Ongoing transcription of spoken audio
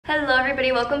Hello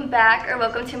everybody, welcome back or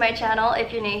welcome to my channel.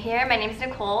 If you're new here, my name is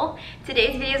Nicole.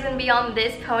 Today's video is going to be on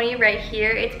this pony right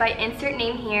here. It's by insert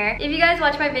name here. If you guys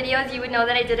watch my videos, you would know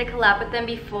that I did a collab with them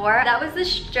before. That was the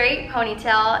straight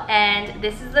ponytail and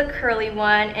this is the curly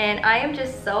one, and I am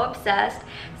just so obsessed.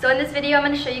 So in this video, I'm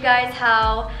going to show you guys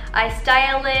how I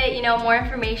style it, you know, more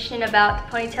information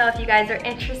about the ponytail if you guys are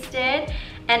interested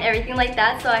and everything like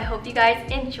that. So I hope you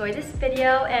guys enjoy this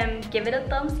video and give it a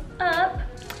thumbs up.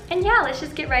 And yeah, let's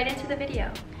just get right into the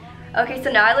video. Okay, so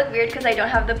now I look weird because I don't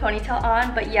have the ponytail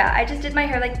on, but yeah, I just did my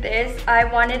hair like this. I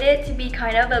wanted it to be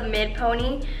kind of a mid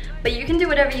pony, but you can do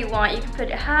whatever you want. You can put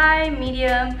it high,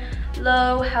 medium,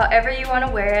 low, however you want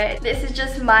to wear it. This is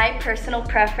just my personal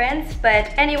preference,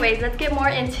 but anyways, let's get more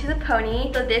into the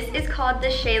pony. So this is called the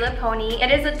Shayla pony.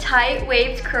 It is a tight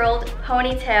waved curled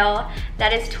ponytail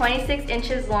that is 26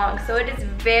 inches long, so it is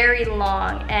very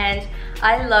long and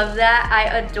I love that.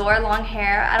 I adore long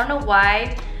hair. I don't know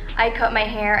why I cut my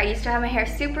hair. I used to have my hair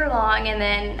super long and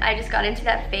then I just got into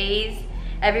that phase.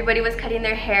 Everybody was cutting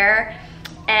their hair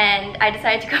and I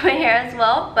decided to cut my hair as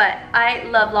well, but I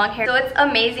love long hair. So it's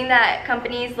amazing that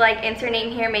companies like Insert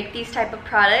Name here make these type of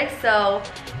products. So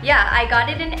yeah, I got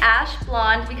it in ash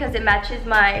blonde because it matches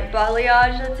my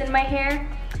balayage that's in my hair.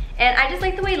 And I just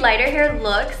like the way lighter hair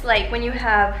looks, like when you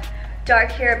have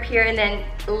dark hair up here and then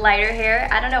lighter hair.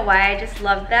 I don't know why, I just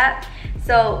love that.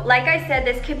 So like I said,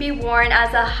 this could be worn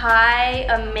as a high,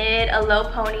 a mid, a low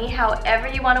pony, however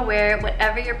you want to wear it,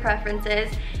 whatever your preference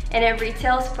is, and it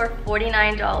retails for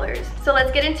 $49. So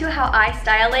let's get into how I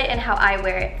style it and how I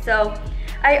wear it. So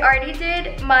I already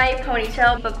did my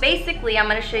ponytail, but basically I'm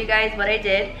going to show you guys what I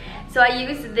did. So I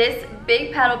used this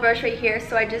big paddle brush right here,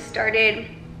 so I just started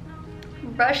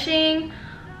brushing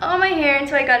all my hair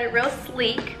until I got it real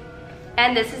sleek.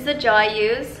 And this is the gel I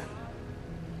use.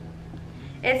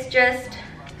 It's just,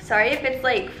 sorry if it's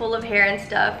like full of hair and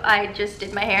stuff, I just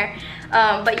did my hair.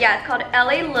 But yeah, it's called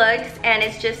LA Looks and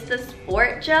it's just the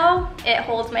sport gel. It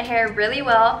holds my hair really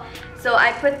well. So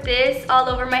I put this all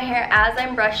over my hair as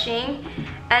I'm brushing.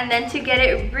 And then to get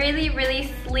it really,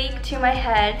 really sleek to my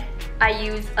head, I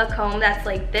use a comb that's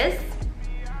like this.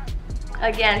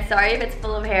 Again, sorry if it's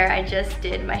full of hair, I just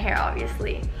did my hair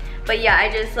obviously. But yeah, I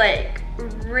just like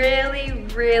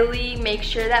really make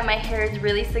sure that my hair is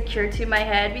really secure to my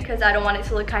head because I don't want it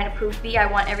to look kind of poofy. I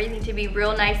want everything to be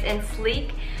real nice and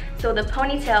sleek, so the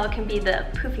ponytail can be the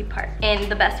poofy part in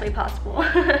the best way possible.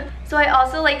 So I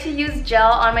also like to use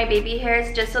gel on my baby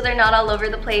hairs just so they're not all over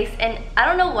the place, and I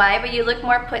don't know why, but you look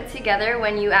more put together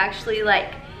when you actually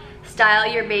like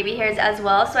style your baby hairs as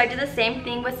well. So I do the same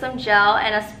thing with some gel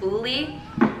and a spoolie,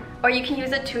 or you can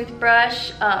use a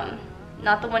toothbrush,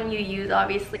 not the one you use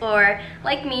obviously, or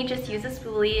like me, just use a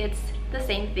spoolie. It's the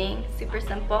same thing, super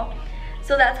simple.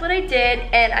 So that's what I did,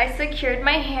 and I secured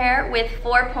my hair with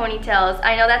 4 ponytails.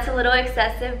 I know that's a little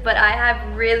excessive, but I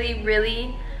have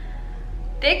really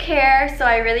thick hair, so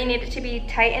I really need it to be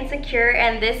tight and secure.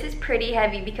 And this is pretty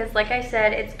heavy because like I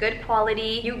said, it's good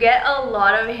quality. You get a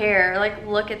lot of hair, like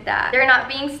look at that. They're not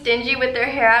being stingy with their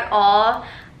hair at all.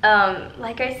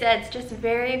 Like I said, it's just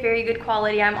very good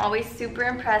quality. I'm always super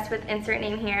impressed with Insert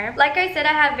Name here. Like I said,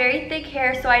 I have very thick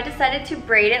hair, so I decided to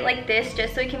braid it like this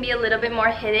just so it can be a little bit more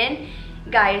hidden.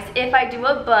 Guys, if I do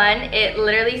a bun, it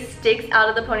literally sticks out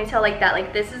of the ponytail like that.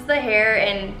 Like this is the hair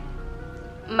and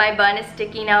my bun is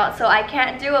sticking out, so I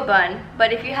can't do a bun.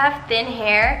 But if you have thin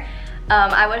hair,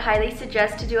 I would highly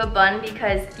suggest to do a bun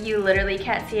because you literally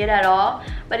can't see it at all.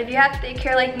 But if you have thick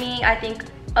hair like me, I think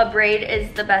a braid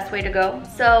is the best way to go.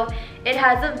 So it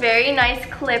has a very nice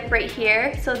clip right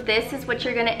here. So this is what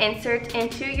you're gonna insert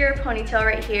into your ponytail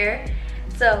right here.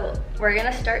 So we're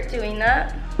gonna start doing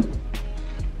that.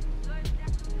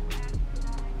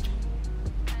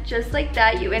 Just like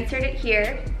that, you insert it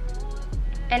here.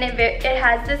 And it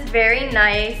has this very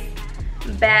nice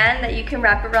band that you can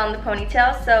wrap around the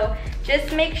ponytail. So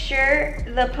just make sure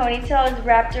the ponytail is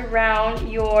wrapped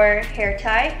around your hair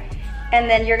tie. And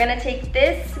then you're gonna take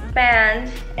this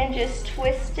band and just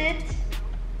twist it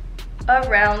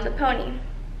around the pony.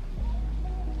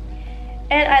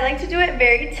 And I like to do it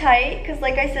very tight because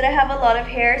like I said, I have a lot of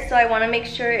hair, so I wanna make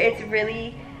sure it's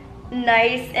really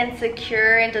nice and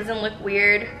secure and doesn't look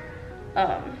weird.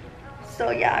 So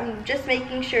yeah, I'm just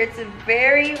making sure it's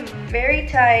very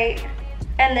tight.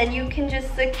 And then you can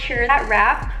just secure that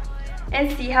wrap. And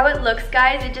see how it looks,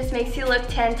 guys. It just makes you look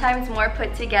 10 times more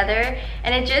put together,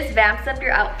 and it just vamps up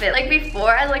your outfit. Like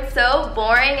before, I looked so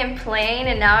boring and plain,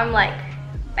 and now I'm like,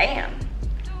 bam,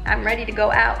 I'm ready to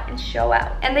go out and show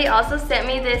out. And they also sent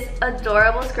me this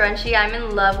adorable scrunchie. I'm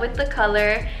in love with the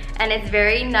color, and it's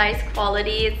very nice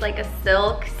quality. It's like a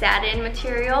silk satin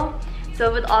material. So so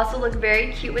it would also look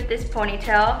very cute with this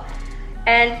ponytail.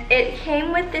 And it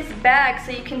came with this bag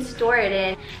so you can store it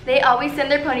in. They always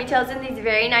send their ponytails in these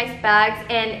very nice bags,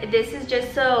 and this is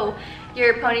just so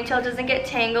your ponytail doesn't get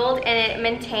tangled and it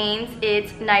maintains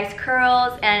its nice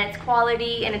curls and its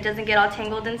quality, and it doesn't get all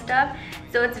tangled and stuff.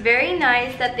 So it's very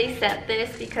nice that they sent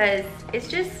this because it's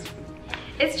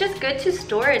just good to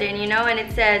store it in, you know. And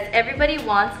it says everybody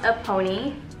wants a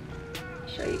pony. I'll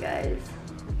show you guys.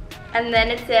 And then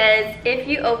it says, if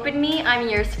you open me, I'm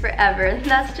yours forever. And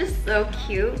that's just so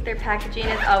cute. Their packaging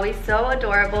is always so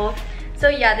adorable. So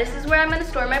yeah, this is where I'm gonna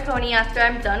store my pony after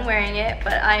I'm done wearing it,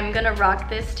 but I'm gonna rock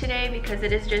this today because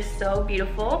it is just so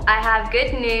beautiful. I have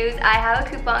good news. I have a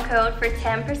coupon code for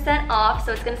 10% off,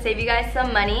 so it's gonna save you guys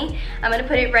some money. I'm gonna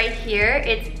put it right here.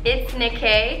 It's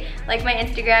Nicole, like my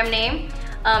Instagram name.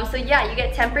 So yeah, you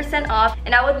get 10% off,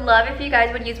 and I would love if you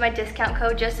guys would use my discount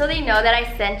code just so they know that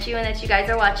I sent you and that you guys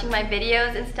are watching my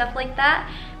videos and stuff like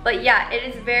that. But yeah, it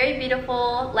is very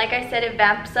beautiful. Like I said, it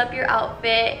vamps up your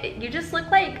outfit. You just look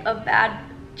like a bad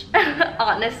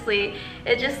honestly.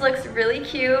 It just looks really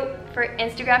cute for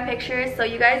Instagram pictures. So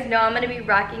you guys know I'm gonna be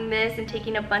rocking this and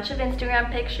taking a bunch of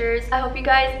Instagram pictures. I hope you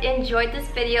guys enjoyed this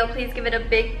video. Please give it a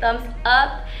big thumbs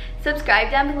up.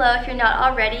 Subscribe down below if you're not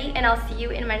already, and I'll see you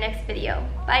in my next video.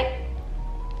 Bye.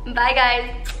 Bye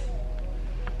guys.